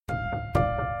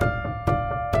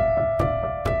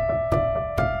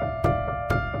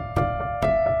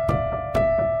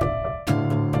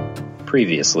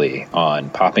Previously on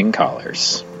Popping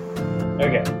Collars.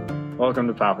 Okay, welcome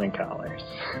to Popping Collars.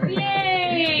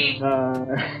 Yay!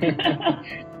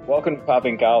 Welcome to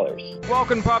Popping Collars.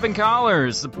 Welcome to Popping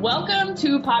Collars. Welcome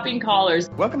to Popping Collars.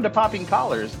 Welcome to Popping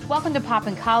Collars. Welcome to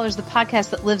Popping Collars, the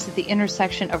podcast that lives at the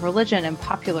intersection of religion and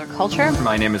popular culture.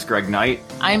 My name is Greg Knight.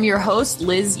 I'm your host,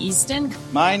 Liz Easton.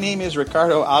 My name is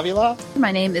Ricardo Avila.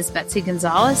 My name is Betsy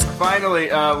Gonzalez. Finally,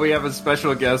 we have a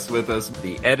special guest with us,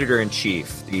 the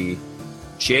editor-in-chief, the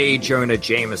J. Jonah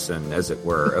Jameson, as it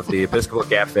were, of the Episcopal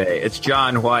Cafe. It's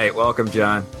John White. Welcome,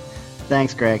 John.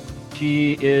 Thanks, Greg.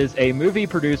 She is a movie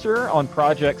producer on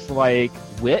projects like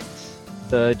Wit,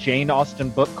 the Jane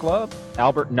Austen Book Club,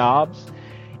 Albert Nobbs,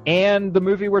 and the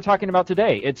movie we're talking about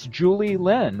today. It's Julie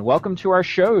Lynn. Welcome to our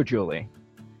show, Julie.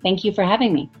 Thank you for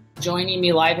having me. Joining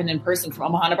me live and in person from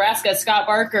Omaha, Nebraska, Scott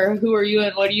Barker. Who are you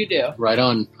and what do you do? Right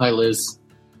on. Hi, Liz.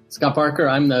 Scott Barker.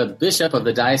 I'm the bishop of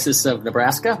the Diocese of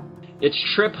Nebraska. It's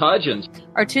Trip Hudgens.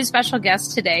 Our two special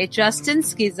guests today, Justin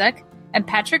Skizek and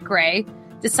Patrick Gray,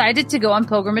 decided to go on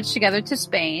pilgrimage together to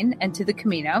Spain and to the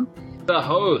Camino. The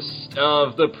host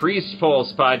of the Priest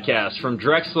Pulse podcast from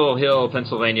Drexel Hill,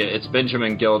 Pennsylvania. It's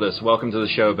Benjamin Gildas. Welcome to the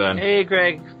show, Ben. Hey,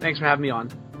 Greg. Thanks for having me on.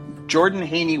 Jordan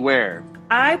Haney-Ware.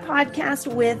 I podcast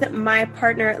with my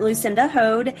partner, Lucinda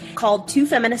Hode, called Two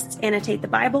Feminists Annotate the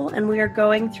Bible, and we are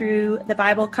going through the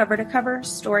Bible cover to cover,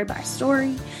 story by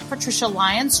story. Patricia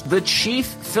Lyons, the chief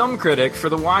film critic for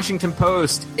the Washington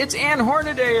Post. It's Ann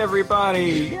Hornaday,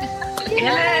 everybody.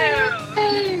 Hello.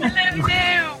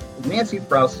 Nancy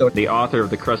Frausto, the author of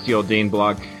the Crusty Old Dean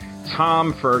blog.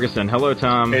 Tom Ferguson. Hello,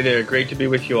 Tom. Hey there. Great to be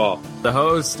with you all. The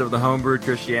host of the Homebrewed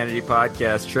Christianity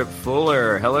podcast, Trip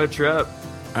Fuller. Hello, Trip.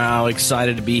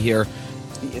 Excited to be here.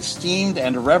 the esteemed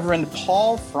and Reverend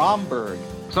Paul Fromberg.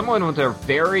 Someone with their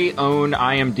very own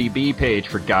IMDb page,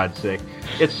 for God's sake.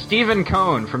 It's Stephen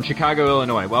Cohn from Chicago,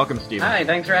 Illinois. Welcome, Stephen. Hi,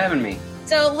 thanks for having me.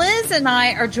 So Liz and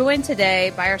I are joined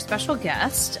today by our special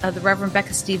guest, the Reverend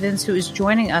Becca Stevens, who is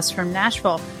joining us from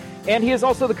Nashville. And he is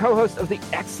also the co-host of the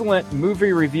excellent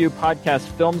movie review podcast,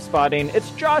 Film Spotting. It's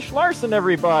Josh Larson,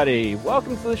 everybody.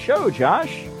 Welcome to the show,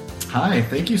 Josh. Hi,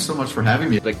 thank you so much for having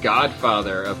me. The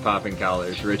godfather of Popping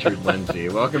Collars, Richard Lindsay.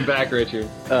 Welcome back, Richard.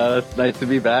 It's nice to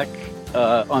be back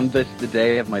on the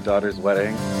day of my daughter's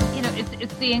wedding. You know,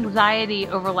 it's the anxiety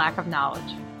over lack of knowledge.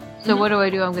 So what do?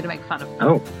 I'm going to make fun of them.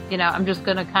 Oh. You know, I'm just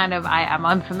going to I'm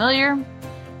unfamiliar,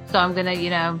 so I'm going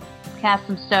to, cast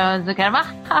some stones and kind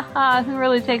of, who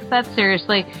really takes that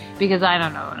seriously? Because I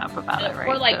don't know enough about it, right?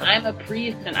 Or like, I'm a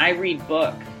priest and I read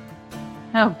books.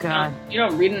 Oh, God. You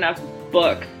don't read enough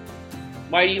books.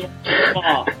 Why do you read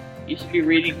law? You should be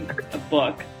reading a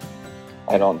book.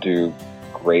 I don't do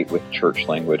great with church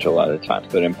language a lot of times,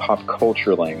 but in pop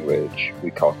culture language,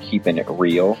 we call keeping it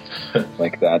real.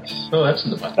 Like that's... Oh, that's in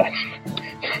the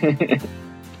Bible.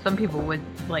 Some people would,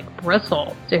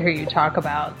 bristle to hear you talk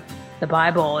about the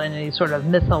Bible in a sort of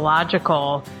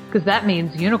mythological, because that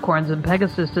means unicorns and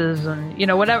Pegasuses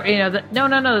and, whatever, no, that's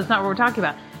not what we're talking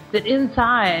about. That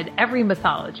inside every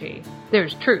mythology,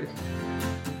 there's truth.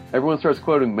 Everyone starts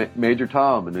quoting Major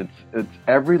Tom, and it's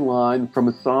every line from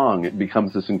a song. It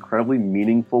becomes this incredibly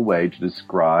meaningful way to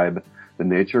describe the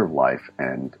nature of life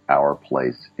and our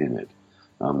place in it.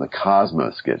 The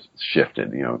cosmos gets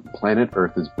shifted. Planet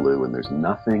Earth is blue, and there's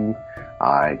nothing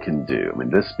I can do. I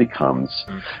mean, this becomes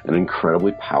an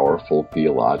incredibly powerful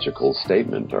theological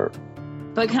statement.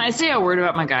 But can I say a word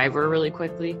about MacGyver really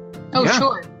quickly? Oh, yeah.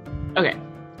 Sure. Okay.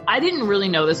 I didn't really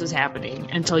know this was happening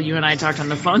until you and I talked on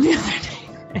the phone the other day.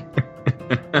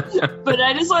 But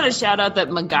I just want to shout out that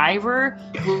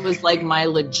MacGyver was my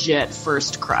legit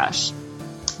first crush.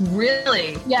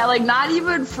 Really? Yeah, not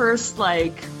even first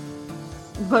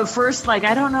but first I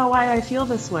don't know why I feel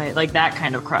this way. That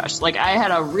kind of crush. I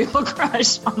had a real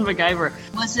crush on MacGyver.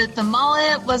 Was it the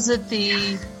mullet? Was it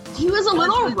the... He was a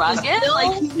little rugged.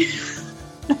 I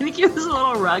think he was a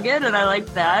little rugged, and I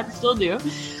liked that. Still do.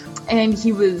 And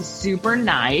he was super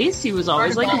nice. He was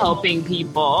always helping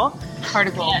people.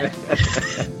 Particle.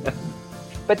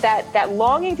 But that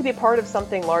longing to be part of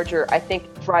something larger, I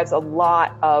think, drives a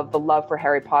lot of the love for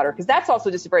Harry Potter, because that's also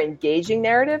just a very engaging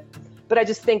narrative. But I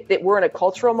just think that we're in a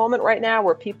cultural moment right now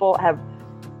where people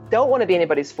don't want to be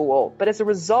anybody's fool. But as a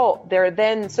result, they're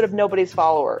then sort of nobody's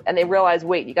follower. And they realize,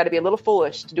 wait, you got to be a little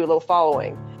foolish to do a little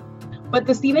following. But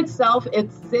the scene itself,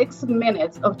 it's 6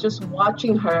 minutes of just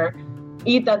watching her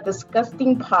eat that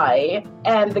disgusting pie,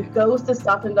 and the ghost is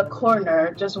up in the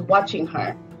corner just watching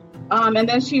her. And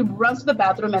then she runs to the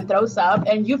bathroom and throws up,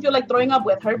 and you feel like throwing up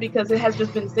with her because it has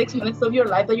just been 6 minutes of your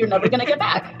life that you're never going to get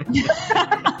back.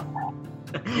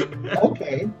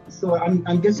 Okay, so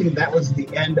I'm guessing that was the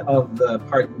end of the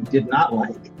part you did not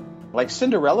like. Like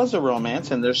Cinderella's a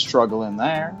romance, and there's struggle in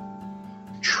there.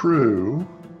 True.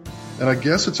 And I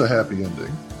guess it's a happy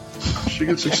ending. She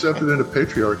gets accepted into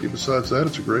patriarchy. Besides that,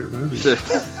 it's a great movie.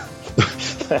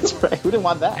 That's right. Who didn't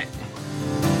want that?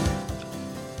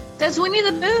 That's Winnie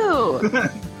the Pooh.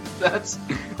 That's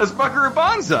Buckaroo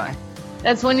Banzai.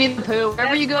 That's Winnie the Pooh.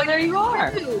 Wherever you go, there you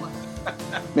are.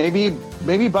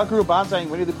 Maybe Buckaroo Banzai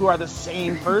and Winnie the Pooh are the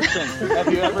same person.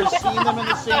 Have you ever seen them in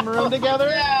the same room together?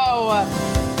 No.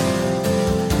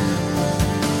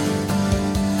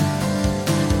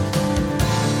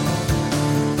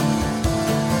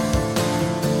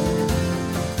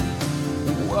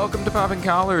 Welcome to Popping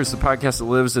Collars, the podcast that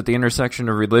lives at the intersection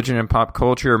of religion and pop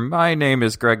culture. My name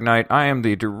is Greg Knight. I am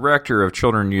the director of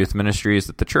Children and Youth Ministries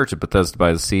at the Church of Bethesda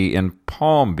by the Sea in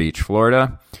Palm Beach,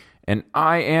 Florida. And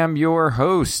I am your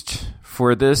host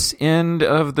for this end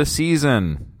of the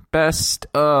season, best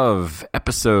of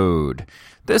episode.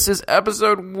 This is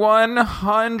episode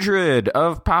 100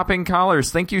 of Popping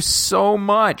Collars. Thank you so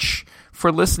much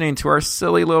for listening to our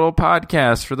silly little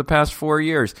podcast for the past 4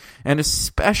 years, and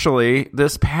especially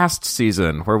this past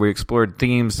season where we explored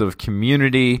themes of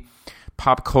community,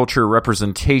 pop culture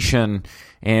representation,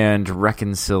 and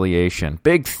reconciliation.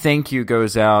 Big thank you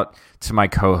goes out to my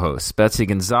co-hosts, Betsy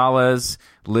Gonzalez,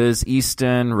 Liz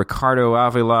Easton, Ricardo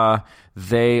Avila.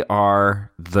 They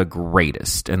are the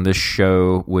greatest, and this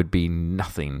show would be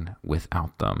nothing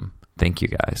without them. Thank you,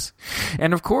 guys.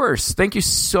 And of course, thank you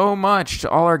so much to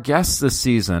all our guests this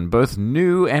season, both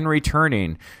new and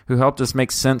returning, who helped us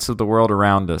make sense of the world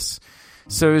around us.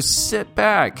 So sit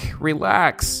back,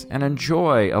 relax, and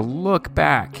enjoy a look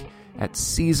back at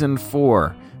Season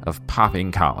 4 of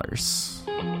Popping Collars.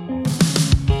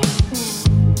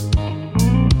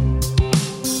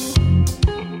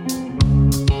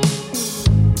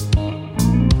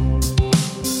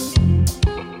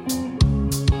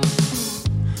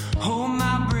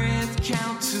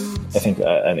 I think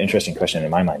an interesting question in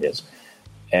my mind is,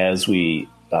 as we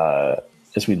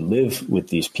live with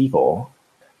these people,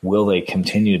 will they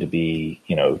continue to be,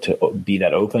 to be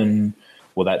that open?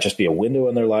 Will that just be a window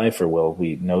in their life, or will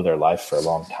we know their life for a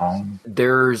long time?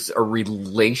 There's a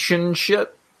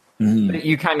relationship that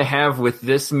you kind of have with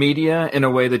this media in a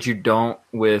way that you don't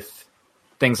with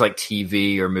things like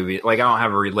TV or movies. Like, I don't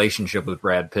have a relationship with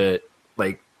Brad Pitt.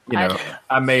 Like,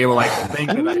 I may think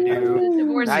that I do.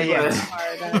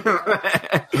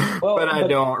 But I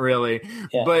don't really.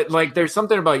 Yeah. But there's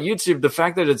something about YouTube, the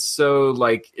fact that it's so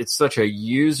it's such a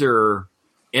user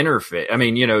interface. I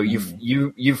mean,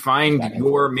 you find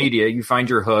your media, you find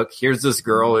your hook. Here's this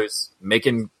girl who's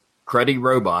making cruddy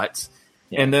robots.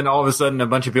 Yeah. And then all of a sudden a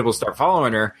bunch of people start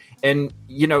following her, and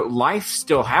life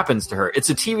still happens to her. It's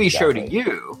a TV show to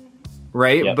you,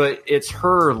 right? Yep. But it's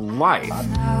her life.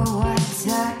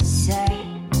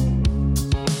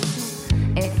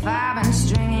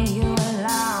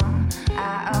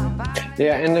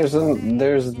 Yeah, and there's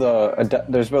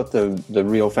both the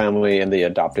real family and the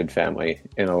adopted family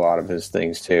in a lot of his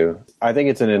things too. I think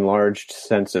it's an enlarged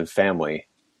sense of family,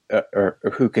 or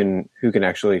who can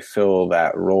actually fill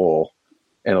that role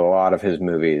in a lot of his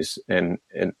movies, and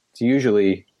it's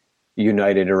usually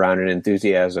united around an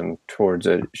enthusiasm towards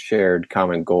a shared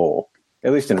common goal.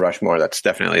 At least in Rushmore, that's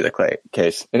definitely the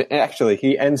case. And actually,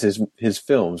 he ends his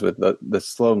films with the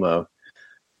slow-mo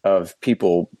of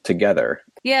people together.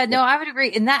 Yeah, no, I would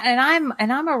agree. And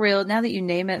I'm a real, now that you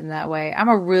name it in that way, I'm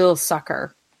a real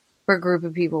sucker for a group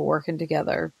of people working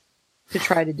together to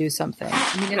try to do something.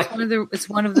 I mean, it's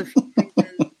one of the few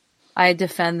reasons I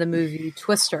defend the movie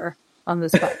Twister on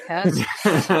this podcast.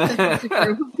 It's a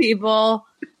group of people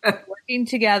working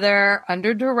together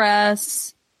under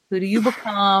duress. Who do you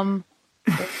become?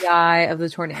 The eye of the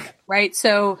tornado, right?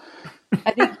 So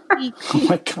I think oh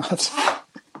my God,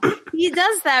 he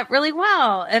does that really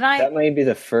well, and that may be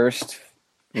the first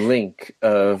link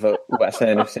of Wes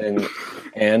Anderson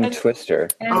and Twister.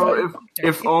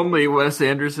 If only Wes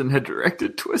Anderson had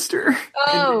directed Twister.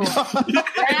 Oh,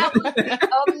 that was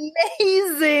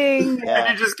amazing! Yeah.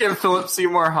 And you just get Philip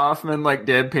Seymour Hoffman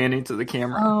deadpanning to the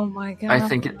camera. Oh my God! I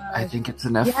think it's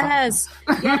enough. Yes,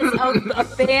 a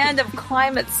band of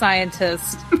climate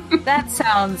scientists. That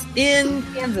sounds in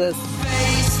Kansas.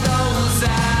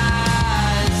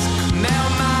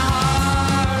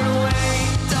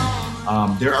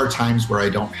 There are times where I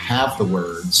don't have the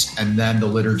words, and then the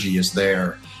liturgy is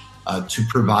there to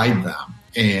provide them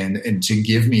and to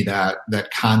give me that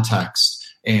context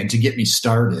and to get me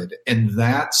started. And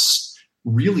that's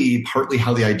really partly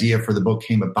how the idea for the book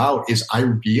came about. Is I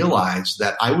realized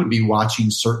that I would be watching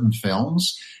certain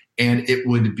films and it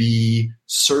would be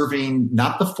serving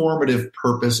not the formative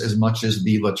purpose as much as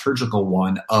the liturgical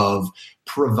one of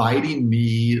providing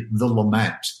me the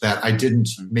lament that I didn't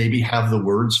maybe have the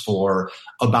words for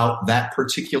about that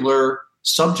particular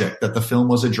subject that the film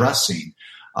was addressing.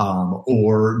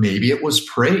 Or maybe it was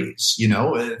praise,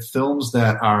 films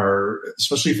that are,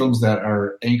 especially films that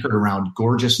are anchored around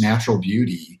gorgeous natural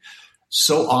beauty,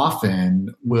 so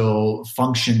often will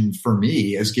function for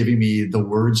me as giving me the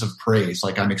words of praise.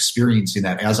 Like I'm experiencing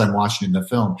that as I'm watching the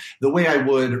film, the way I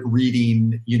would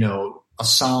reading, a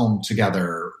psalm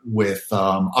together with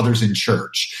others in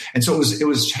church. And so it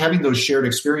was having those shared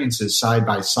experiences side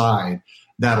by side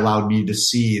that allowed me to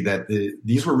see that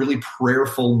these were really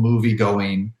prayerful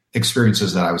movie-going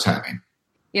experiences that I was having.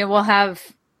 Yeah, we'll have,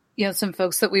 some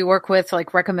folks that we work with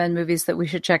like recommend movies that we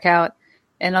should check out.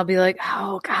 And I'll be like,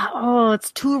 oh God,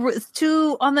 it's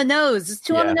too on the nose. It's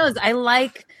too on the nose. I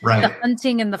like the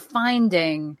hunting and the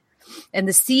finding and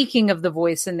the seeking of the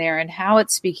voice in there and how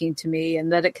it's speaking to me,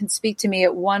 and that it can speak to me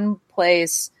at one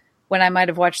place when I might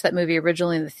have watched that movie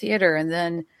originally in the theater, and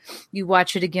then you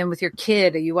watch it again with your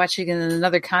kid, or you watch it again in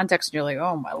another context, and you're like,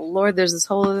 oh my Lord, there's this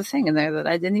whole other thing in there that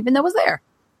I didn't even know was there.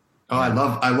 Oh, I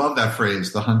love that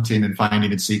phrase, the hunting and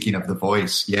finding and seeking of the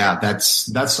voice. Yeah,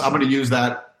 that's I'm going to use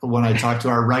that when I talk to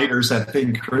our writers at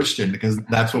Think Christian, because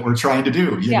that's what we're trying to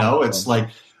do. You know, it's like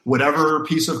whatever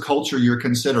piece of culture you're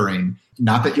considering,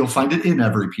 not that you'll find it in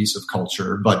every piece of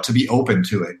culture, but to be open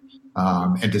to it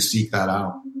and to seek that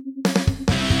out.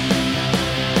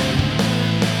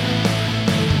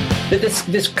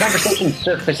 This conversation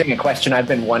surfacing a question I've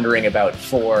been wondering about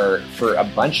for a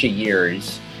bunch of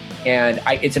years, and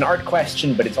it's an art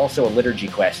question, but it's also a liturgy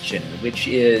question, which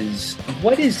is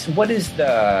what is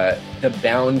the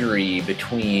boundary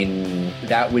between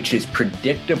that which is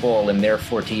predictable and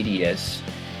therefore tedious,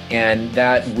 and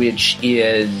that which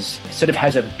is sort of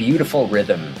has a beautiful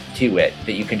rhythm to it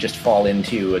that you can just fall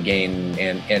into again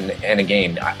and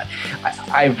again.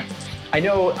 I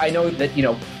know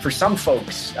that, for some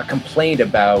folks, a complaint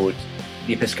about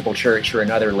the Episcopal Church or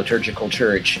another liturgical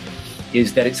church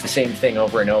is that it's the same thing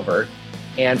over and over.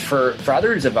 And for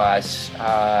others of us,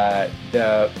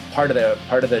 the part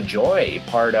of the joy,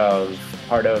 part of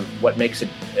what makes it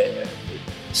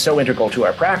so integral to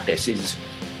our practice is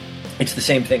it's the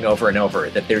same thing over and over.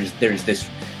 That there's this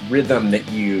rhythm that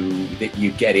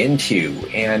you get into.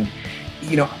 And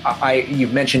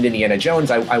you've mentioned Indiana Jones.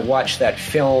 I watched that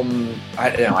film.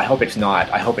 I hope it's not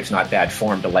bad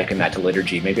form to liken that to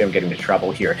liturgy. Maybe I'm getting into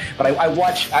trouble here. But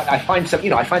I find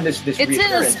this. It's in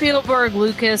a Spielberg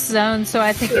Lucas zone, so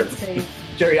I think it's safe.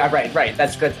 Sure, yeah, right.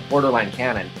 That's borderline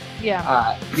canon.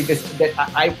 Yeah. Because the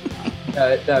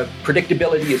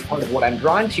predictability is part of what I'm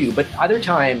drawn to. But other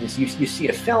times you see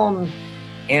a film,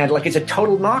 and it's a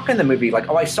total knock on the movie.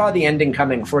 I saw the ending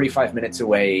coming 45 minutes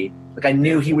away. I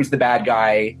knew he was the bad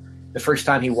guy the first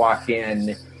time he walked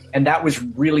in, and that was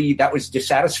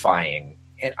dissatisfying.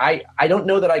 And I don't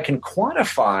know that I can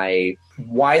quantify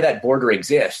why that border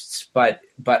exists, but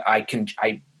I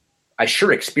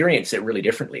sure experience it really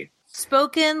differently.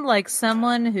 Spoken like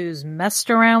someone who's messed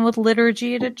around with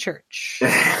liturgy at a church.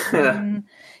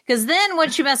 Because then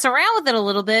once you mess around with it a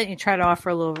little bit, you try to offer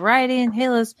a little variety, and hey,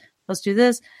 let's do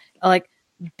this.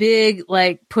 Big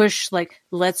push,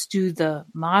 let's do the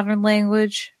modern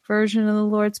language version of the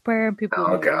Lord's Prayer. And people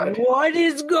are like, what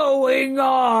is going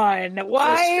on?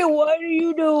 Why? What are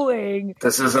you doing?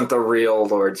 This isn't the real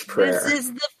Lord's Prayer. This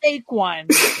is the fake one.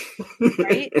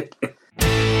 Right?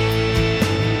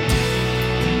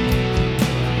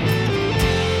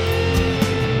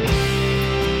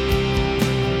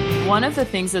 One of the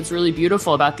things that's really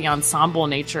beautiful about the ensemble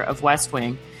nature of West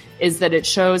Wing is that it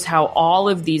shows how all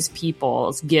of these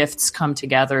people's gifts come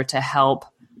together to help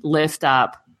lift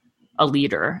up a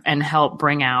leader and help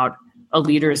bring out a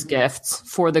leader's gifts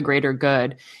for the greater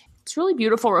good. It's really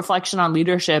beautiful reflection on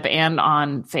leadership and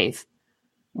on faith.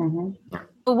 Mm-hmm.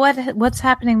 What's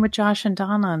happening with Josh and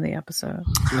Donna in the episode?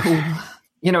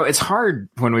 It's hard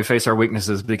when we face our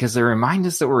weaknesses because they remind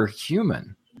us that we're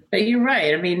human. But you're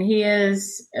right.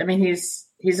 He's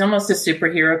almost a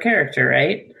superhero character,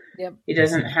 right? Yep. He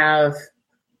doesn't have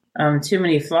too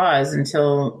many flaws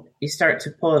until you start to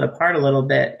pull it apart a little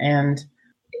bit, and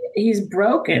he's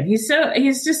broken. He's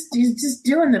just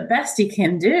doing the best he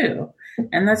can do,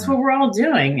 and that's what we're all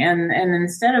doing. And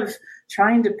instead of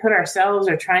trying to put ourselves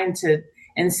or trying to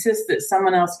insist that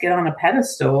someone else get on a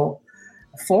pedestal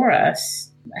for us,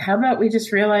 how about we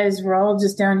just realize we're all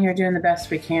just down here doing the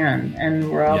best we can, and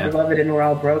we're all beloved and we're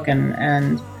all broken,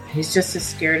 and he's just as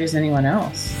scared as anyone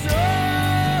else.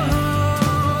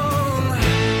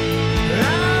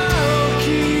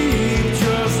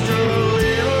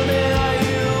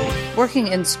 working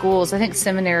in schools, I think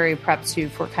seminary preps you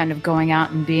for kind of going out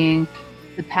and being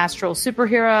the pastoral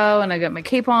superhero, and I got my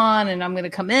cape on and I'm going to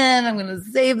come in, I'm going to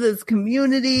save this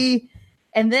community.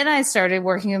 And then I started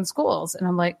working in schools and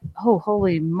I'm like, oh,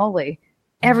 holy moly.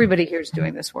 Everybody here is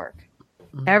doing this work.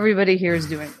 Everybody here is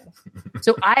doing this.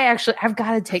 So I've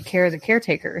got to take care of the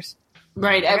caretakers.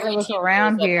 Right. Every look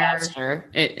around here.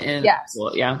 Yes.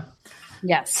 Well, yeah.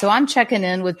 Yes. So I'm checking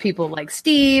in with people like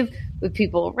Steve, with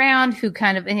people around who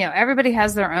kind of, everybody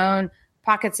has their own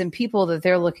pockets and people that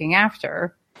they're looking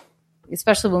after,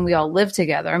 especially when we all live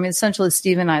together. I mean, essentially,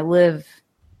 Steve and I live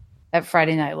at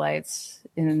Friday Night Lights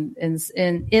in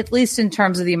at least in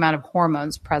terms of the amount of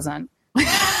hormones present.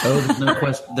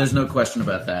 Oh, there's no question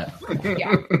about that.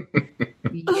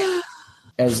 Yeah.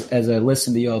 As I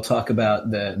listen to you all talk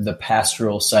about the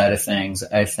pastoral side of things,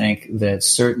 I think that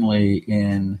certainly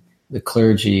in the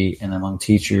clergy and among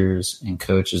teachers and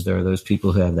coaches, there are those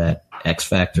people who have that X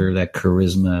factor, that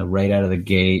charisma right out of the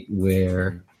gate,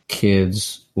 where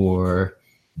kids or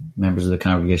members of the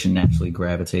congregation naturally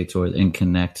gravitate toward and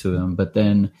connect to them. But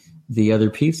then the other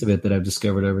piece of it that I've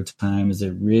discovered over time is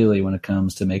that really, when it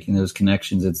comes to making those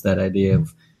connections, it's that idea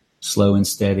of slow and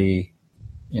steady.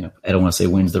 I don't want to say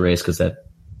wins the race because that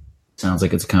sounds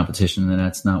like it's a competition, and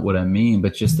that's not what I mean.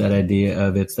 But just that idea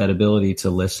of it's that ability to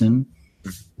listen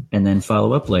and then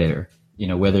follow up later.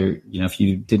 Whether, if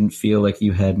you didn't feel like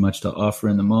you had much to offer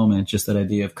in the moment, just that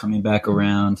idea of coming back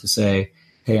around to say,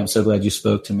 hey, I'm so glad you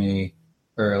spoke to me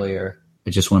earlier.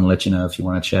 I just want to let you know if you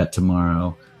want to chat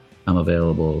tomorrow, I'm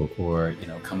available, or,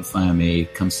 come find me,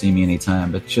 come see me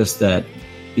anytime. But just that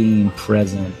being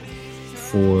present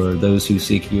for those who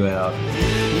seek you out.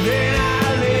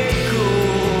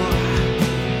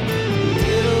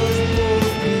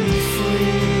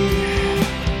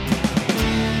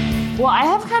 Well, I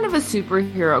have kind of a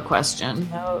superhero question.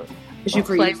 You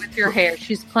play with your hair.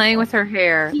 She's playing with her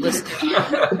hair. Listen.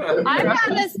 I've got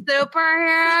a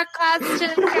superhero question,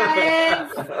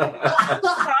 guys.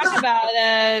 Talk about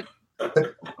it.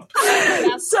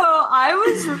 So I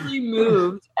was really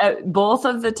moved at both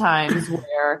of the times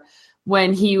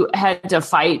when he had to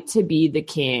fight to be the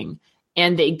king,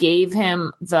 and they gave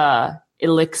him the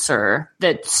elixir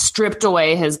that stripped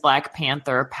away his Black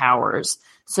Panther powers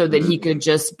so that he could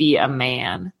just be a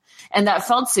man. And that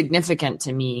felt significant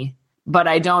to me, but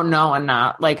I don't know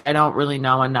enough. I don't really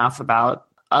know enough about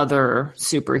other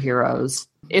superheroes,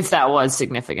 if that was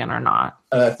significant or not.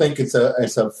 I think it's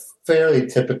a fairly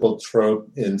typical trope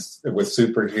with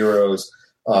superheroes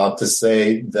to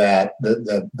say that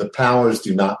the powers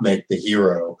do not make the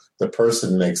hero. The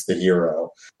person makes the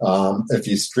hero. If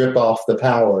you strip off the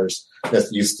powers,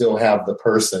 you still have the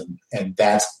person, and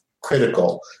that's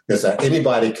critical, because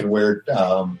anybody can wear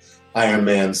Iron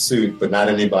Man's suit, but not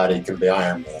anybody can be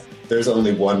Iron Man. There's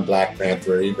only one Black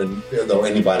Panther, even though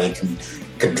anybody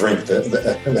can drink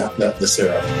the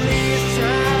syrup.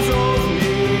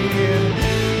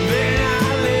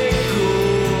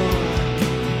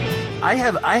 I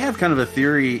have kind of a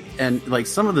theory, and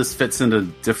some of this fits into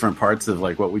different parts of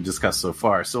what we discussed so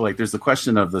far. So there's the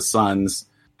question of the sons.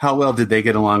 How well did they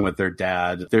get along with their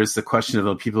dad? There's the question of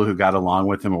the people who got along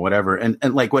with him or whatever. And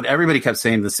what everybody kept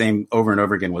saying the same over and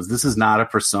over again was, this is not a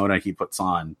persona he puts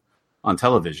on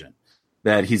television.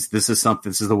 That this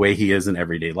is the way he is in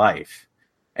everyday life.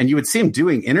 And you would see him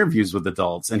doing interviews with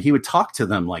adults, and he would talk to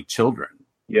them like children.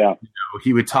 Yeah.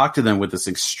 He would talk to them with this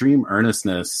extreme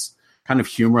earnestness, kind of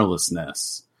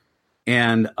humorlessness.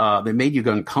 And they made you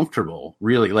uncomfortable,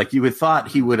 really. You would thought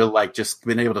he would have just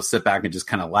been able to sit back and just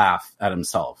kind of laugh at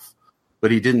himself, but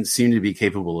he didn't seem to be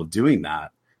capable of doing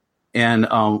that. And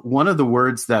one of the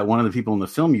words that one of the people in the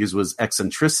film used was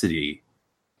eccentricity.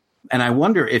 And I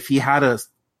wonder if he had a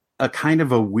kind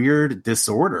of a weird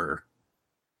disorder,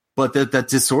 but that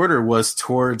disorder was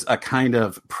towards a kind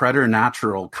of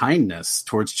preternatural kindness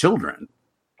towards children.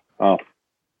 Oh.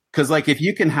 Because if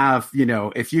you can have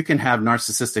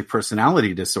narcissistic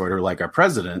personality disorder like our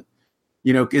president,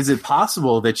 is it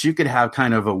possible that you could have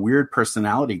kind of a weird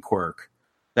personality quirk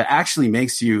that actually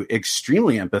makes you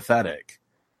extremely empathetic,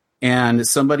 and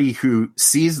somebody who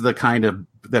sees the kind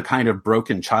of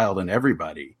broken child in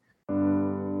everybody?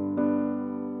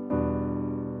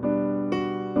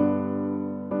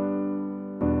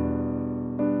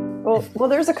 Well,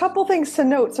 there's a couple things to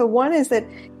note. So one is that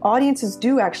audiences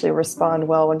do actually respond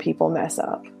well when people mess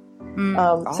up.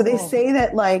 So they say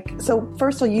that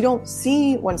first of all, you don't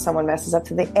see when someone messes up,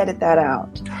 so they edit that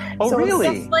out. Oh, so really?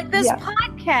 It's like this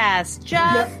podcast.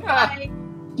 Just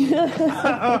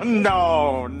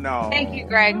No. Thank you,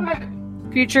 Greg.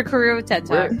 Future career with TED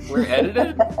Talk. We're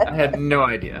edited? I had no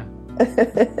idea.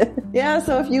 Yeah,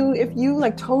 so if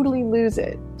you totally lose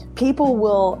it, people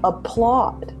will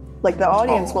applaud. Like the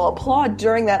audience will applaud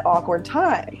during that awkward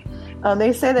time.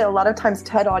 They say that a lot of times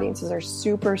TED audiences are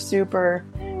super, super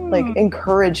like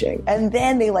encouraging, and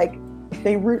then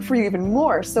they root for you even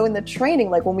more. So in the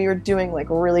training, like when we were doing like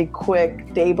really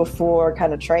quick day before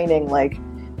kind of training, like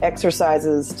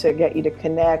exercises to get you to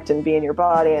connect and be in your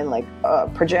body and like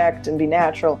project and be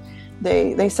natural,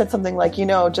 they said something like,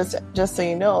 just so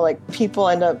you know, like people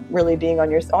end up really being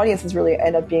on your audiences really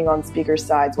end up being on speakers'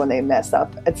 sides when they mess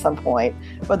up at some point.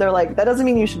 But they're like, that doesn't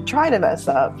mean you should try to mess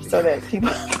up so that people.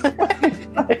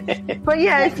 But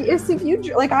yeah, if you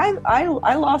like,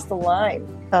 I lost the line.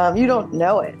 You don't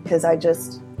know it because I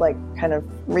just like kind of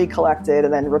recollected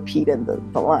and then repeated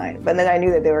the line. But then I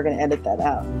knew that they were going to edit that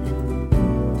out.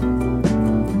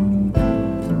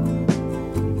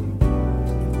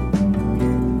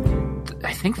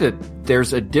 I think that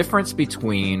there's a difference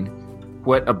between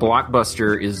what a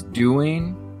blockbuster is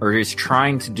doing or is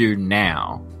trying to do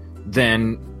now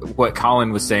than what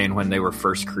Colin was saying when they were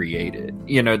first created.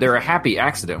 They're a happy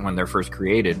accident when they're first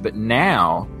created, but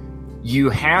now you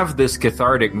have this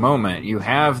cathartic moment, you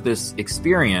have this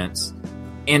experience,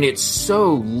 and it's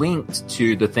so linked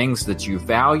to the things that you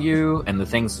value and the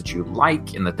things that you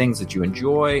like and the things that you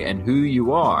enjoy and who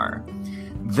you are,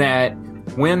 that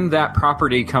when that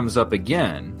property comes up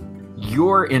again,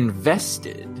 you're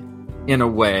invested in a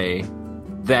way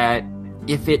that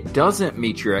if it doesn't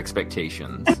meet your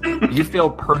expectations, you feel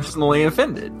personally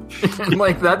offended. and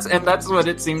that's what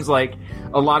it seems like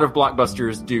a lot of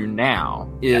blockbusters do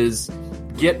now, is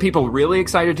get people really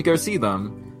excited to go see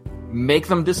them, make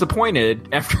them disappointed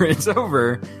after it's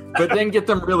over, but then get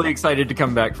them really excited to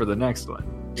come back for the next one.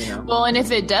 Well, and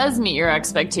if it does meet your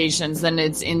expectations, then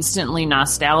it's instantly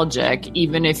nostalgic,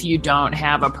 even if you don't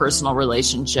have a personal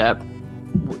relationship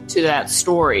to that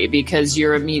story, because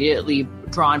you're immediately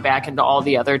drawn back into all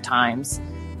the other times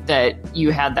that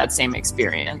you had that same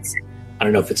experience. I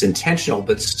don't know if it's intentional,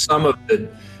 but some of the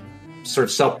sort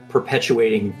of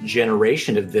self-perpetuating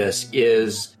generation of this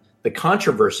is the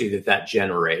controversy that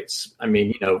generates. I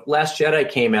mean, Last Jedi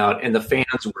came out and the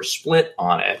fans were split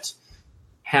on it.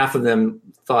 Half of them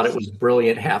thought it was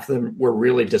brilliant. Half of them were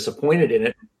really disappointed in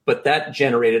it. But that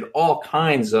generated all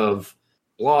kinds of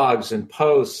blogs and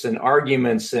posts and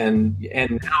arguments. And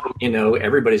now,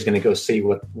 everybody's going to go see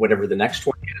whatever the next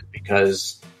one is,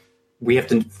 because we have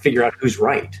to figure out who's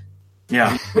right.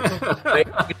 Yeah.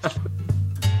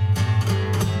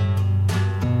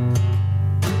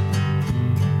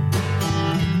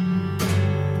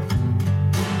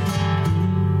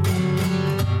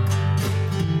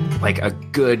 Like a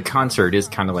good concert is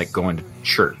kind of like going to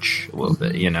church a little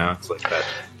bit, It's like that.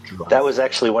 That was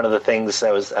actually one of the things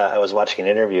I was watching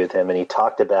an interview with him, and he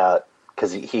talked about,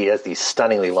 because he has these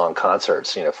stunningly long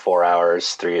concerts, 4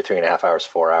 hours, 3.5 hours,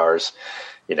 4 hours,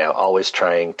 always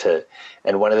trying to.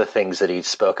 And one of the things that he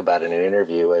spoke about in an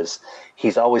interview is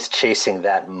he's always chasing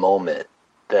that moment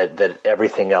that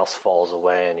everything else falls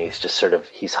away, and he's just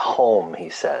he's home.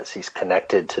 He says he's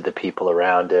connected to the people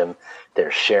around him. They're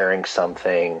sharing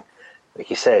something. Like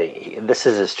you say, this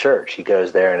is his church. He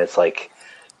goes there, and it's like,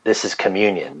 this is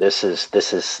communion. This is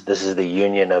the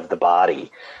union of the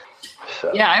body. So,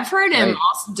 yeah, I've heard him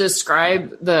also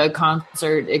describe the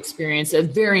concert experience as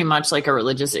very much like a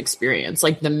religious experience,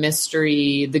 like the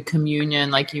mystery, the communion,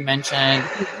 like you mentioned.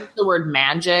 He used the word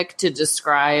magic to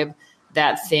describe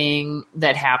that thing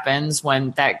that happens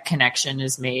when that connection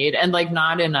is made, and like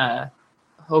not in a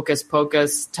hocus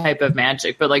pocus type of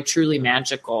magic, but like truly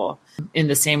magical, in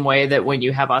the same way that when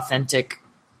you have authentic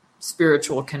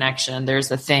spiritual connection,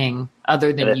 there's a thing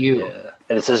other than you. Yeah.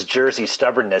 And it's his Jersey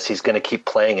stubbornness. He's going to keep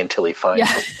playing until he finds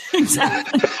it.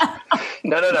 Exactly.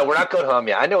 No, we're not going home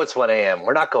yet. I know it's 1 a.m.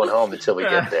 We're not going home until we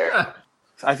get there.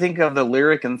 I think of the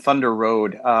lyric in Thunder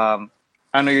Road. I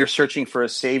know you're searching for a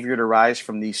savior to rise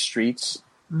from these streets.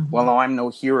 Mm-hmm. Well, no, I'm no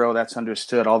hero, that's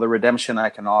understood. All the redemption I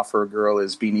can offer, girl,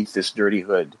 is beneath this dirty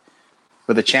hood.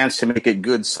 With a chance to make it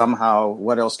good somehow,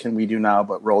 what else can we do now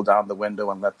but roll down the window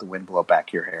and let the wind blow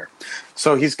back your hair?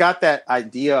 So he's got that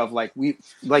idea of like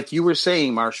you were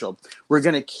saying, Marshall, we're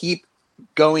going to keep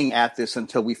going at this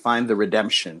until we find the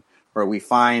redemption, or we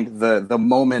find the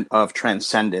moment of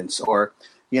transcendence, or,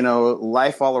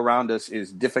 life all around us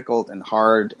is difficult and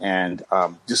hard and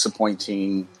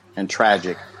disappointing and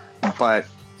tragic. But,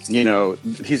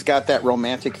 he's got that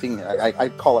romantic thing. I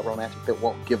call it romantic, that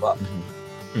won't give up.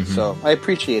 Mm-hmm. So I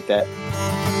appreciate that.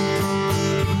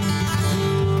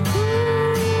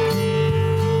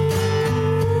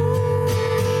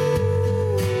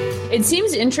 It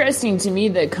seems interesting to me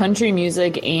that country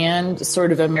music and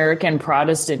sort of American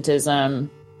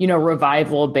Protestantism,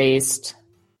 revival-based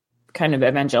kind of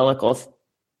evangelical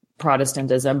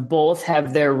Protestantism both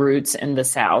have their roots in the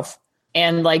South.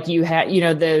 And like you had,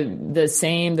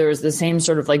 there was the same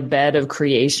sort of like bed of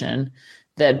creation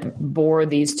that bore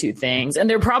these two things. And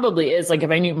there probably is, like, if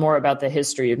I knew more about the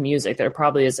history of music, there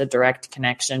probably is a direct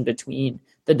connection between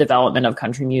the development of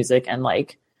country music and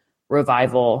like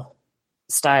revival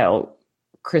style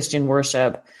Christian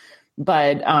worship.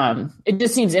 But it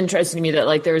just seems interesting to me that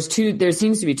like there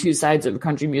seems to be two sides of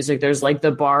country music. There's like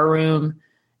the bar room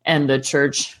and the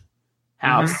church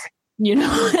house, and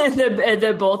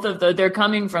the both of they're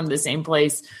coming from the same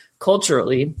place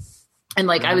culturally. And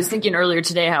like I was thinking earlier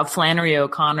today how Flannery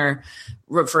O'Connor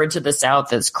referred to the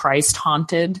South as Christ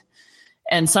haunted.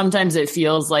 And sometimes it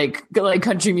feels like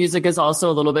country music is also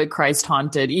a little bit Christ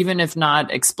haunted, even if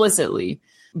not explicitly.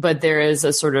 But there is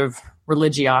a sort of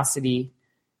religiosity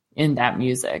in that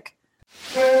music.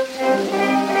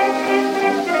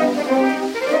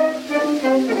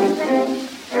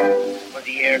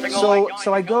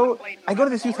 So I go to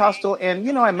this youth hostel,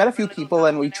 and I met a few people,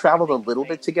 and we traveled a little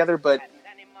bit together. But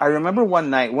I remember one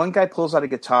night, one guy pulls out a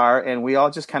guitar, and we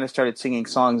all just kind of started singing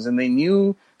songs, and they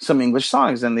knew some English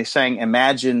songs, and they sang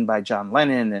 "Imagine" by John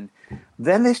Lennon, and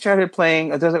then they started playing.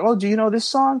 They're like, "Oh, do you know this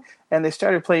song?" And they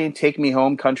started playing "Take Me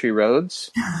Home, Country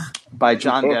Roads" by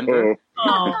John Denver.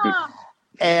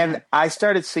 And I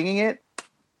started singing it.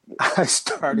 I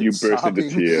started You burst into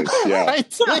tears. Yeah. I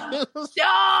did.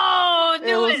 No,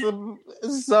 it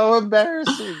was so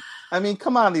embarrassing. I mean,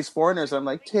 come on, these foreigners. I'm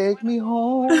like, take me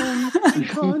home,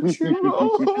 country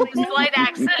road. Slight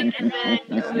accent, and then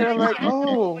they're like,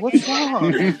 oh, what's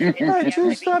wrong?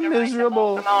 I'm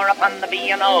miserable. Baltimore upon the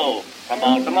B&O. From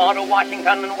Baltimore to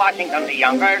Washington, and Washington to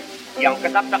Yonkers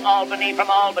up to Albany, from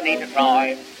Albany to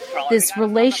Troy. This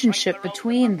relationship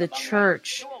between the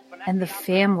church and the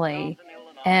family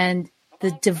and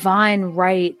the divine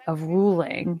right of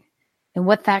ruling and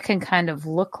what that can kind of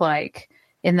look like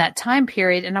in that time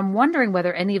period. And I'm wondering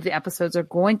whether any of the episodes are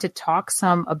going to talk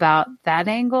some about that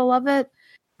angle of it.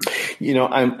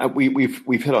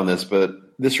 We've hit on this, but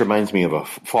this reminds me of a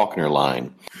Faulkner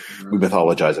line. We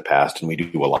mythologize the past, and we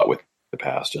do a lot with the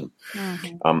past. And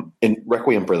in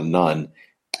Requiem for the Nun,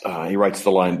 he writes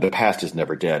the line, "The past is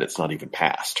never dead; it's not even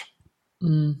past."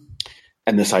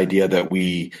 And this idea that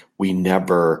we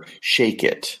never shake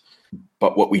it,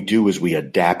 but what we do is we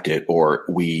adapt it, or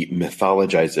we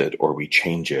mythologize it, or we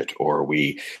change it, or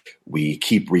we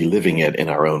keep reliving it in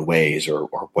our own ways, or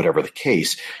whatever the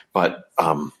case. But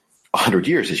 100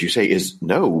 years, as you say, is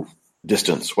no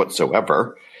distance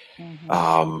whatsoever.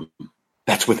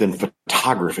 That's within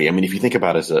photography. I mean, if you think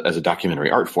about it as a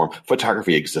documentary art form,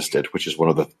 photography existed, which is one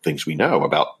of the things we know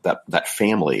about that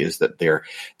family, is that they're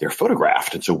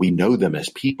photographed, and so we know them as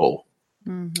people.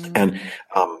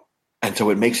 And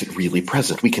so it makes it really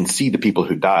present. We can see the people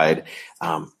who died.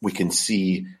 We can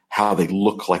see how they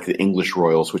look like the English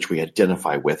royals, which we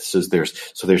identify with. So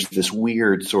there's this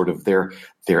weird sort of they're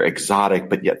exotic,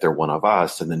 but yet they're one of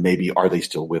us. And then maybe are they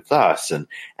still with us? And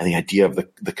the idea of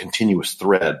the continuous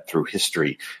thread through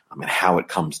history, and how it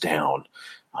comes down.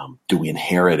 Do we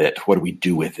inherit it? What do we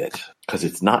do with it? Because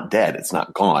it's not dead. It's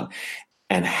not gone.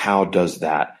 And how does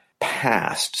that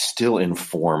past still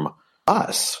inform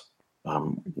us?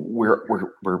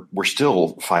 We're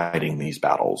still fighting these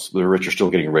battles. The rich are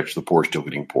still getting rich. The poor are still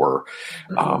getting poorer.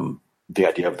 The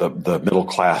idea of the middle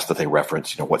class that they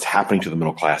reference, what's happening to the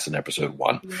middle class in episode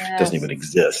 1 doesn't even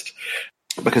exist,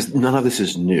 because none of this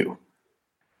is new.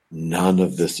 None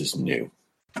of this is new.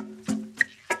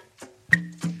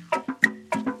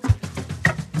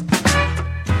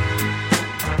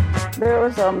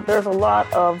 There's a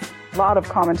lot of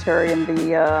commentary in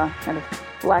the kind of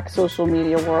Black social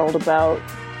media world about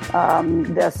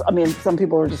this. I mean, some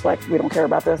people are just like, we don't care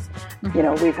about this.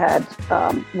 We've had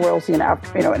royalty in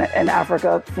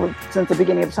Africa since the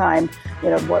beginning of time.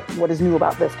 What is new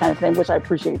about this kind of thing, which I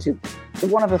appreciate too.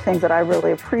 One of the things that I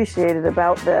really appreciated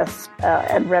about this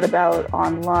and read about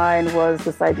online was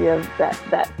this idea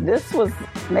that this was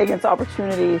Meghan's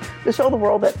opportunity to show the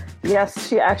world that yes,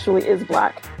 she actually is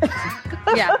Black.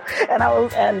 Yeah.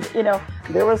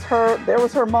 There was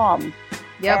her mom.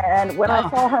 Yep. And when I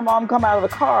saw her mom come out of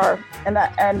the car, and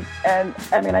I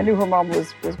mean, I knew her mom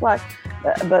was Black,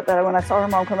 but when I saw her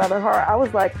mom come out of the car, I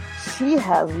was like, she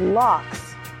has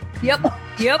locks. Yep.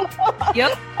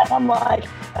 And I'm like,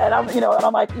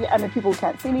 yeah, I mean, people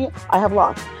can't see me. I have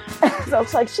locks. So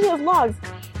it's like, she has locks.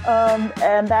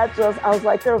 And that just, I was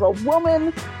like, there's a woman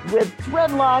with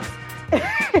dreadlocks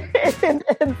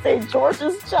in St.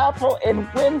 George's Chapel in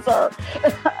Windsor.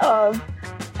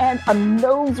 And a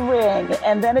nose ring,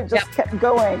 and then it just kept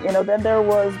going. Then there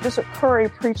was Bishop Curry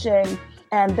preaching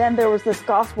And then there was this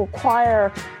gospel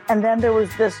choir, and then there was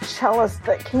this cellist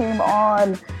that came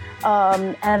on,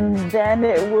 and then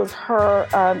it was her,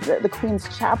 the Queen's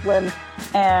chaplain.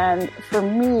 And for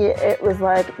me, it was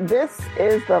like, this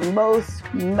is the most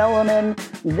melanin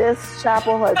this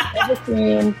chapel has ever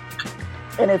seen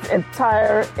in its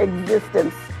entire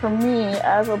existence. For me,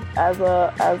 as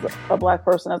a Black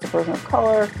person, as a person of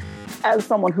color, as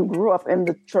someone who grew up in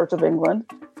the Church of England,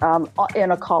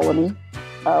 in a colony,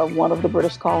 one of the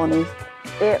British colonies,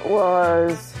 it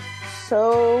was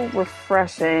so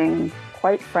refreshing,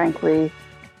 quite frankly,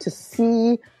 to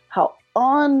see how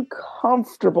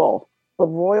uncomfortable the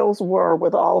royals were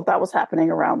with all of that was happening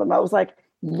around them. I was like,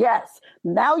 yes,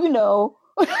 now you know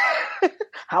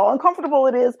how uncomfortable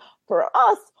it is for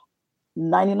us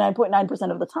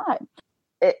 99.9% of the time.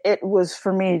 It was,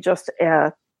 for me, just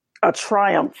a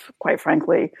triumph, quite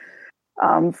frankly,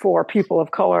 for people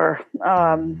of color,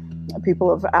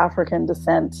 people of African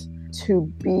descent,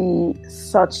 to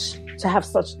have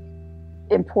such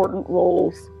important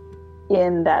roles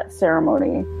in that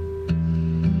ceremony.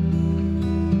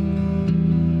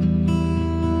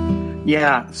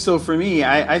 Yeah, so for me,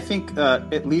 I think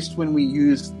at least when we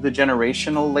use the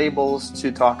generational labels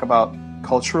to talk about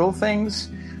cultural things,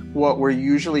 what we're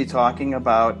usually talking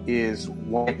about is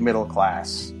white middle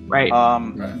class. Right.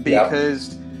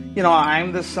 Because,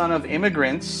 I'm the son of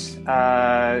immigrants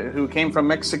who came from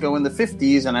Mexico in the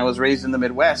 50s, and I was raised in the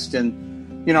Midwest. And,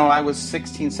 I was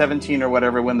 16, 17 or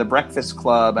whatever when The Breakfast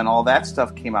Club and all that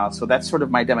stuff came out. So that's sort of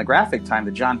my demographic time,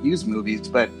 the John Hughes movies.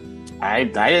 But I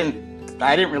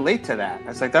didn't relate to that. I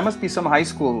was like, that must be some high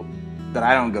school that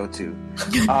I don't go to.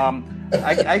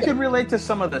 I could relate to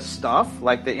some of the stuff,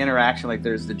 like the interaction, like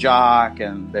there's the jock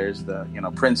and there's the,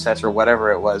 princess or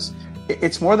whatever it was.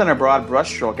 It's more than a broad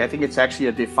brushstroke. I think it's actually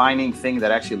a defining thing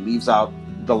that actually leaves out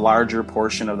the larger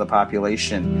portion of the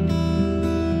population.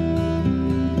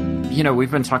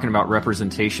 We've been talking about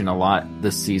representation a lot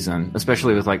this season,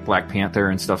 especially with like Black Panther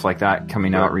and stuff like that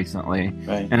coming out recently.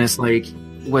 Right. And it's like,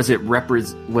 was it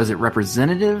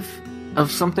representative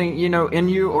of something, in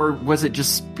you, or was it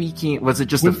just speaking? Was it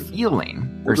just a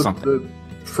feeling or something?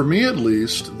 For me, at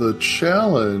least, the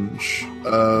challenge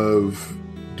of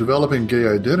developing gay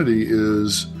identity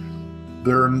is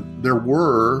there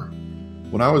were,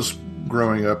 when I was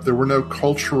growing up, there were no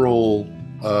cultural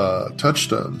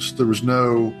touchstones. There was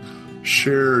no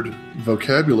shared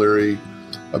vocabulary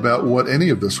about what any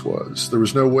of this was. There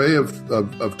was no way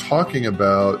of talking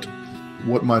about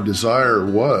what my desire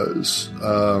was.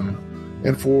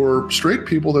 And for straight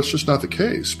people, that's just not the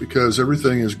case, because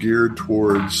everything is geared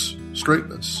towards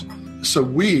straightness. So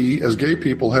we, as gay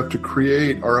people, have to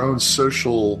create our own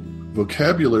social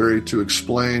vocabulary to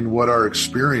explain what our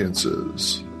experience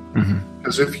is.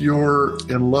 Because if you're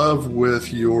in love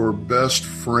with your best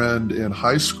friend in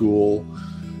high school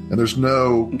and there's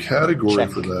no category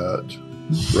for that,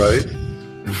 right?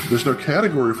 There's no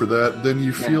category for that, then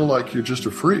you feel like you're just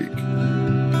a freak.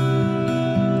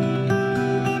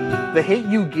 The hate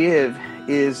you give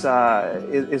is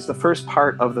the first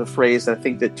part of the phrase that I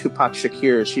think that Tupac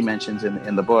Shakur, she mentions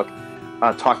in the book,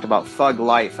 talked about thug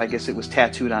life. I guess it was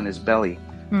tattooed on his belly.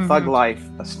 Thug life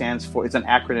stands for, it's an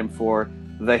acronym for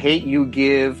the hate you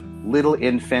give little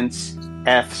infants,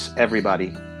 F's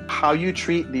everybody. How you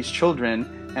treat these children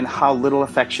and how little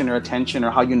affection or attention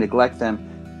or how you neglect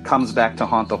them comes back to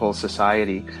haunt the whole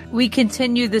society. We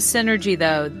continue the synergy,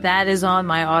 though. That is on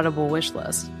my Audible wish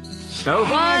list. Oh,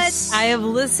 what? I have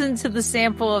listened to the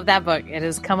sample of that book. It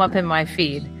has come up in my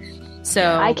feed.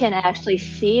 So I can actually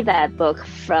see that book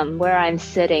from where I'm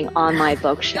sitting on my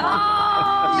bookshelf.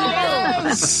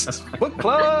 Yes! Book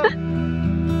club!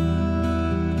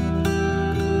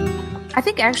 I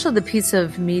think actually the piece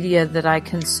of media that I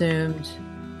consumed,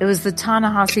 it was the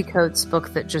Ta-Nehisi Coates book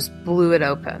that just blew it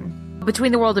open.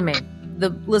 Between the World and Me. The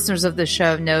listeners of the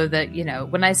show know that,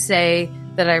 when I say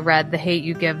that I read The Hate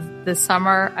You Give this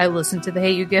summer, I listened to The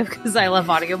Hate You Give because I love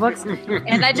audiobooks.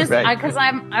 And I just,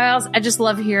 I just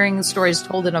love hearing stories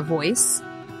told in a voice,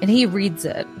 and he reads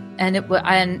it. And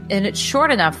it's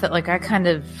short enough that I kind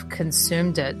of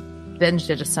consumed it, binged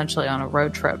it essentially on a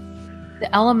road trip. The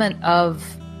element of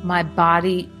my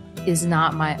body is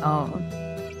not my own.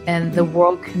 And the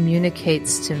world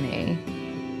communicates to me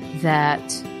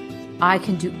that I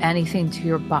can do anything to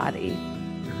your body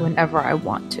whenever I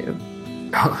want to.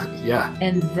 Oh, yeah.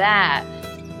 And that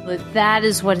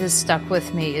is what has stuck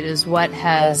with me. It is what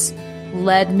has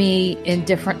led me in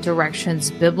different directions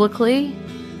biblically.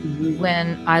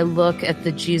 When I look at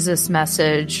the Jesus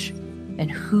message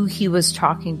and who he was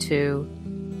talking to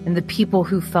and the people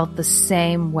who felt the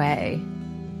same way.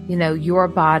 Your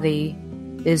body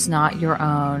is not your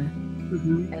own.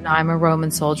 and I'm a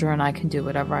Roman soldier and I can do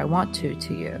whatever I want to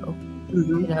you.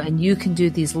 You know, and you can do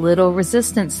these little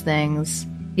resistance things,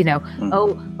 you know.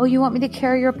 Oh, you want me to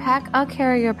carry your pack? I'll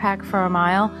carry your pack for a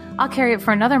mile. I'll carry it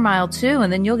for another mile too,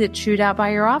 and then you'll get chewed out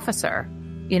by your officer,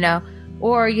 you know.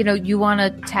 Or, you know, you want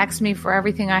to tax me for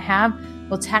everything I have?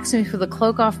 Well, tax me for the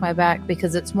cloak off my back,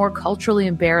 because it's more culturally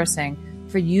embarrassing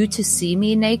for you to see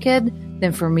me naked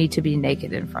than for me to be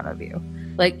naked in front of you.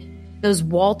 Like those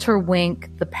Walter Wink,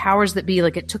 the powers that be,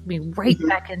 like it took me right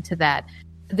back into that.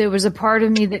 There was a part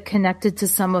of me that connected to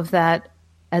some of that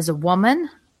as a woman,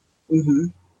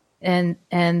 and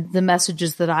the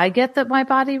messages that I get that my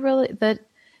body really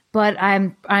but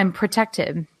I'm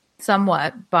protected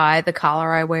somewhat by the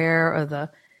collar I wear, or the,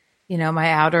 you know,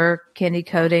 my outer candy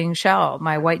coating shell,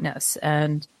 my whiteness,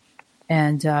 and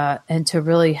to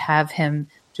really have him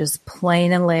just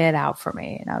plain and lay it out for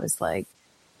me, and I was like,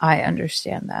 I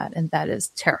understand that, and that is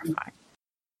terrifying.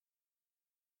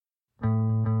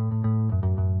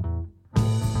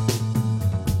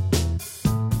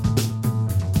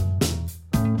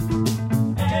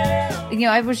 You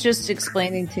know, I was just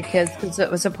explaining to kids, because it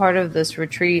was a part of this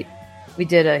retreat, we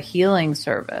did a healing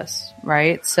service,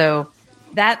 right? So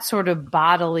that sort of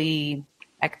bodily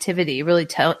activity, really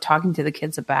talking to the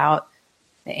kids about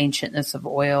the ancientness of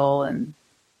oil, and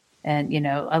you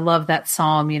know, I love that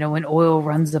psalm, you know, when oil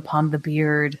runs upon the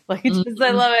beard, like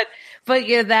I love it. But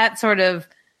yeah, that sort of,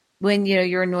 when, you know,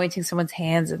 you're anointing someone's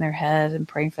hands and their head and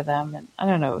praying for them, and I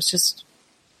don't know,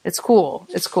 it's cool.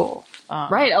 It's cool.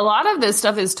 Right. A lot of this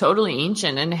stuff is totally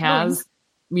ancient and has,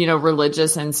 you know,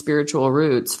 religious and spiritual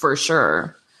roots for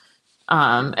sure.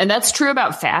 And that's true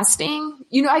about fasting.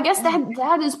 You know, I guess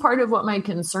that is part of what my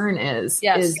concern is.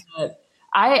 Yes. Is that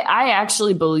I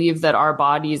actually believe that our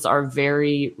bodies are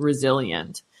very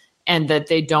resilient and that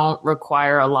they don't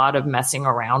require a lot of messing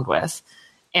around with.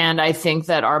 And I think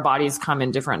that our bodies come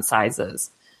in different sizes.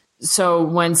 So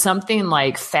when something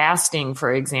like fasting,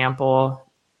 for example,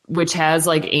 which has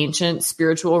like ancient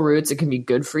spiritual roots, it can be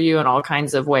good for you in all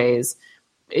kinds of ways,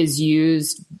 is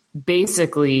used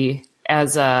basically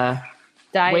as a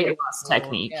weight loss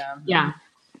technique. Yeah.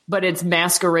 But it's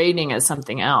masquerading as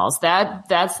something else.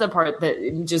 That's the part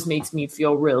that just makes me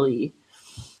feel really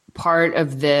part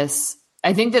of this.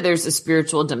 I think that there's a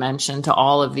spiritual dimension to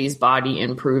all of these body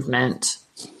improvement.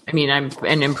 I mean,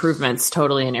 and improvements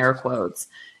totally in air quotes.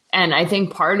 And I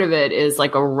think part of it is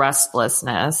like a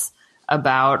restlessness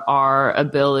about our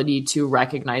ability to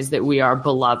recognize that we are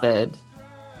beloved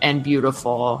and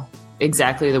beautiful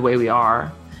exactly the way we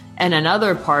are. And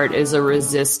another part is a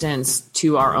resistance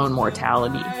to our own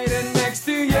mortality. Next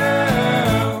to you.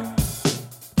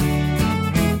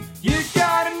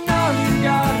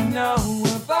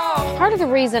 Part of the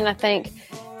reason I think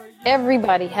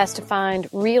everybody has to find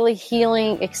really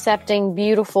healing, accepting,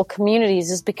 beautiful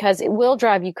communities is because it will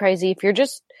drive you crazy if you're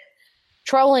just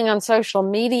trolling on social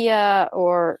media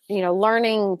or, you know,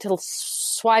 learning to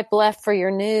swipe left for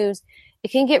your news. It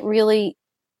can get really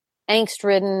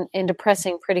angst-ridden and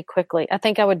depressing pretty quickly. I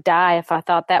think I would die if I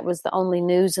thought that was the only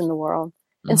news in the world.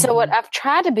 And so what I've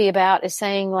tried to be about is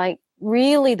saying, like,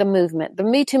 really the movement, the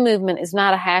Me Too movement is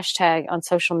not a hashtag on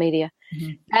social media.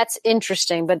 That's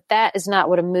interesting, but that is not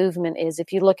what a movement is.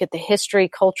 If you look at the history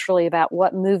culturally about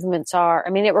what movements are, I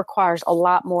mean, it requires a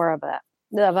lot more of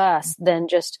us than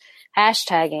just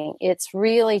hashtagging. It's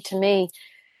really, to me,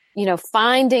 you know,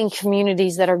 finding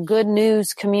communities that are good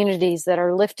news communities that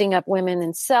are lifting up women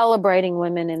and celebrating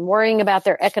women and worrying about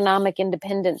their economic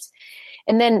independence,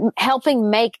 and then helping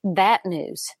make that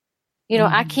news. You know,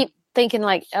 I keep thinking,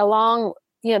 like, along,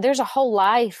 you know, there's a whole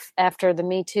life after the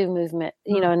Me Too movement,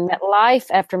 you know, and that life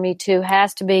after Me Too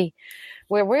has to be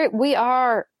where we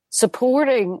are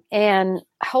supporting and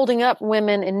holding up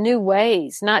women in new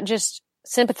ways, not just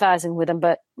sympathizing with them,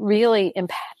 but really,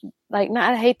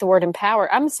 I hate the word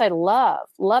empower. I'm going to say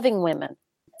loving women.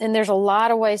 And there's a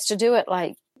lot of ways to do it.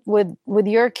 Like with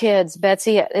your kids,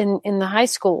 Betsy, in the high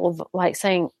school, like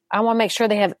saying, I want to make sure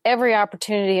they have every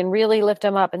opportunity and really lift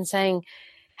them up, and saying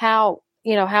how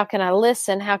can I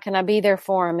listen? How can I be there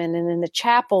for them? And in the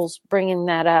chapels, bringing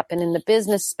that up, and in the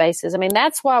business spaces. I mean,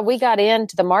 that's why we got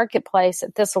into the marketplace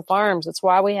at Thistle Farms. It's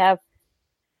why we have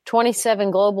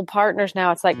 27 global partners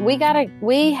now. It's like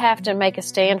we have to make a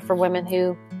stand for women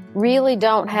who really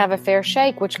don't have a fair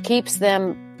shake, which keeps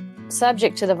them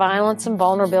subject to the violence and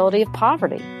vulnerability of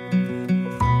poverty.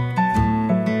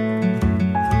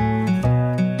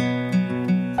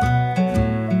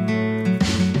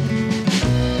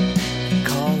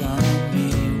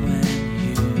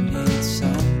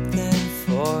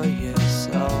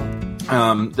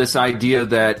 This idea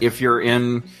that if you're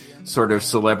in sort of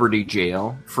celebrity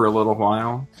jail for a little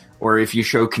while, or if you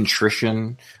show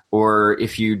contrition, or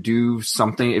if you do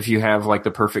something, if you have like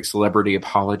the perfect celebrity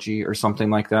apology or something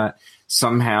like that,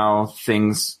 somehow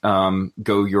things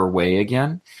go your way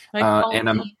again. Like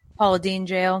Paula Deen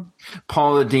jail.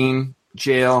 Paula Deen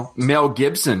jail, Mel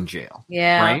Gibson jail.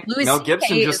 Yeah, right. Mel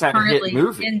Gibson just had a hit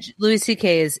movie. Louis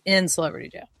C.K. is in celebrity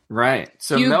jail. Right.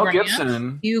 So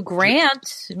Hugh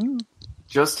Grant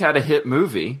just had a hit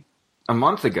movie a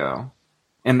month ago,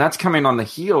 and that's coming on the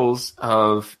heels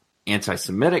of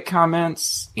anti-Semitic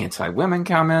comments, anti-women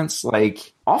comments,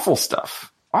 like awful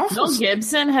stuff. Mel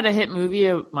Gibson had a hit movie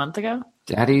a month ago.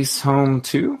 Daddy's Home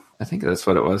 2? I think that's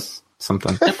what it was.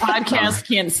 Something. The podcast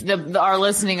can't. Our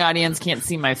listening audience can't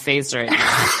see my face right now.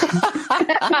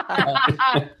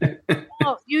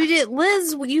 Oh, you did,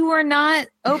 Liz. You were not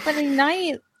opening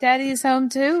night. Daddy's Home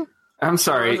 2. I'm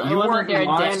sorry. You weren't in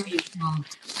line.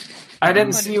 I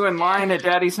didn't see you in line at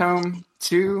Daddy's Home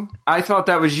 2. I thought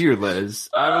that was you, Liz.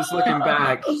 I was looking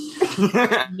back.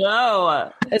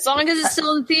 No. As long as it's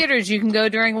still in theaters, you can go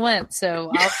during Lent.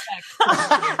 So I'll check.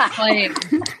 Playing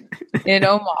in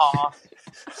Omaha.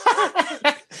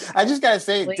 I just gotta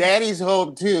say, Daddy's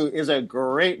Home 2 is a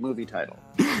great movie title.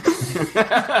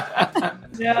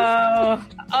 No.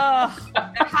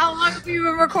 How long have you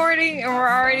been recording? And we're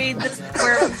already this is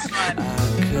where it's fun.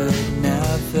 I could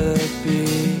never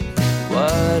be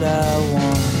what I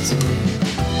wanted.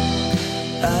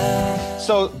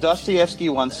 So Dostoevsky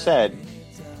once said,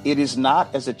 "It is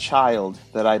not as a child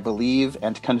that I believe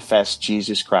and confess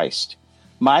Jesus Christ.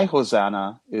 My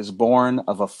Hosanna is born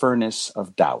of a furnace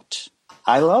of doubt."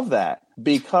 I love that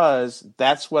because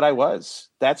that's what I was.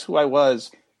 That's who I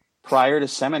was prior to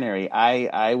seminary.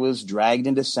 I was dragged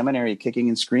into seminary kicking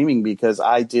and screaming because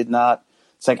I did not.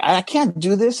 It's like, I can't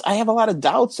do this. I have a lot of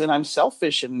doubts and I'm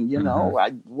selfish and,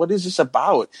 what is this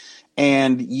about?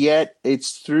 And yet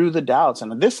it's through the doubts.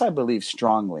 And this I believe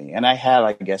strongly. And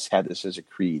I guess, had this as a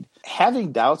creed.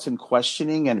 Having doubts and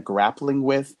questioning and grappling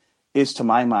with is, to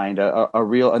my mind,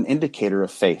 an indicator of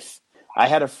faith. I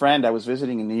had a friend I was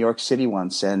visiting in New York City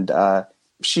once, and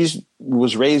she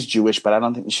was raised Jewish, but I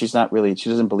don't think she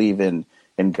doesn't believe in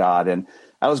God. And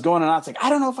I was going on, it's like, I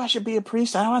don't know if I should be a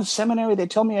priest. I don't want seminary. They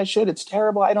tell me I should. It's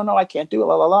terrible. I don't know. I can't do it.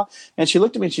 La, la, la. And she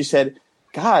looked at me and she said,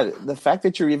 God, the fact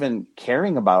that you're even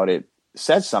caring about it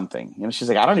says something. She's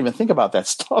like, I don't even think about that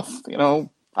stuff.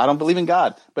 I don't believe in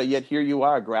God, but yet here you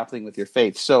are grappling with your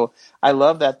faith. So I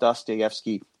love that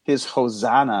Dostoevsky, his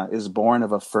Hosanna is born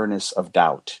of a furnace of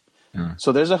doubt.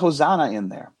 So there's a Hosanna in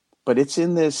there, but it's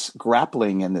in this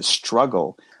grappling and this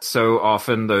struggle. So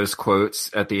often those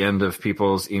quotes at the end of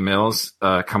people's emails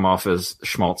come off as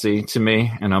schmaltzy to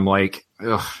me. And I'm like,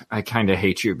 ugh, I kind of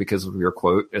hate you because of your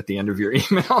quote at the end of your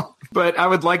email. But I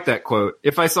would like that quote.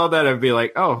 If I saw that, I'd be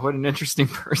like, oh, what an interesting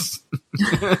person.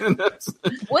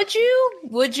 Would you?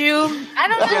 I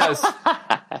don't know. Yes.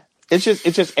 It's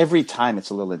just every time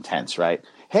it's a little intense, right?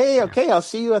 Hey, okay, I'll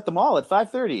see you at the mall at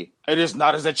 5:30. It is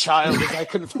not as a child as I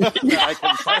confess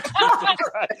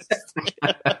Christ.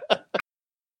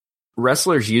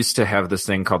 Wrestlers used to have this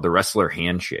thing called the wrestler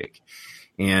handshake.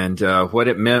 And what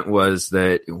it meant was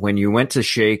that when you went to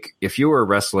shake, if you were a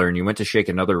wrestler and you went to shake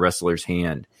another wrestler's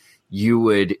hand, you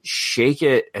would shake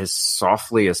it as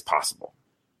softly as possible.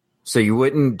 So you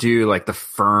wouldn't do like the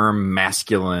firm,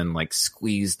 masculine, like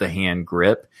squeeze the hand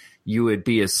grip. You would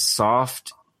be as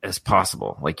soft as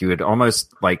possible. Like you would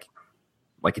almost like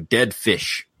a dead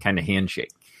fish kind of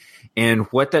handshake. And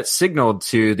what that signaled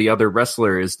to the other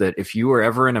wrestler is that if you were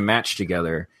ever in a match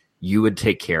together, you would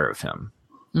take care of him.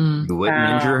 You wouldn't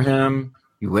injure him.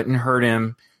 You wouldn't hurt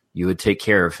him. You would take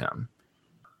care of him.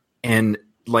 And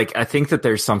like, I think that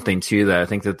there's something to that. I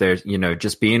think that there's,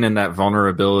 just being in that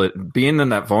vulnerable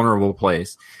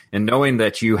place and knowing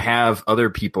that you have other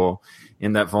people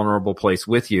in that vulnerable place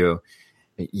with you.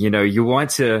 You want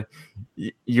to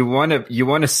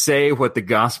say what the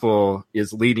gospel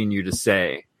is leading you to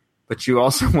say, but you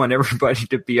also want everybody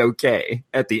to be okay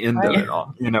at the end of it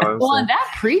all. Well, and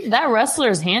that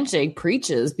wrestler's handshake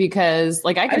preaches because,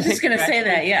 like, I was just going to say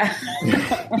that, yeah,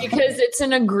 because it's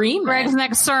an agreement. Greg's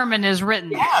next sermon is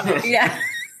written. Yeah,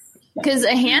 because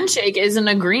a handshake is an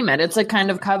agreement. It's a kind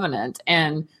of covenant,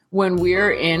 and when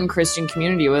we're in Christian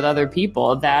community with other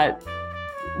people, that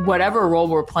whatever role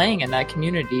we're playing in that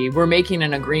community, we're making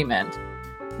an agreement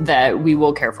that we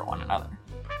will care for one another.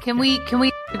 Can we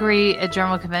agree at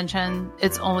General Convention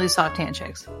it's only soft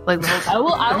handshakes? Like the I whole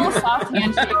will soft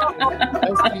handshake.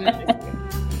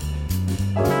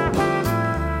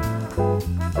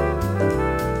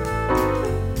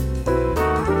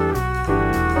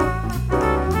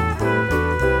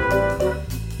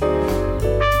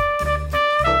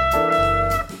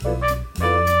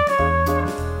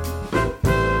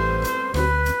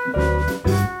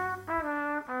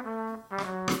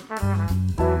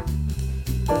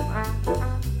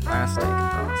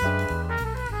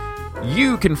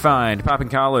 You can find Popping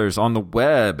Collars on the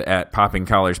web at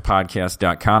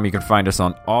poppingcollarspodcast.com. You can find us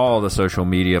on all the social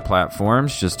media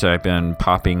platforms. Just type in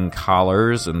Popping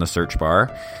Collars in the search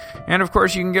bar. And, of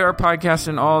course, you can get our podcast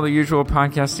in all the usual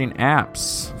podcasting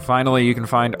apps. Finally, you can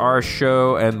find our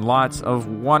show and lots of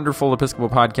wonderful Episcopal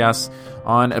podcasts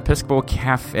on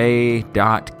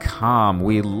episcopalcafe.com.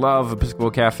 We love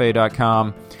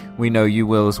episcopalcafe.com. We know you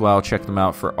will as well. Check them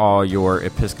out for all your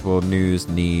Episcopal news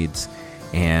needs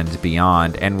and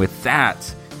beyond. And with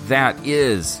that, that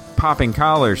is Popping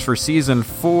Collars for Season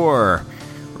 4.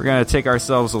 We're going to take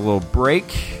ourselves a little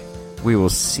break. We will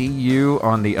see you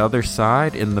on the other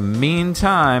side. In the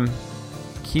meantime,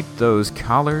 keep those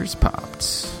collars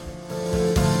popped.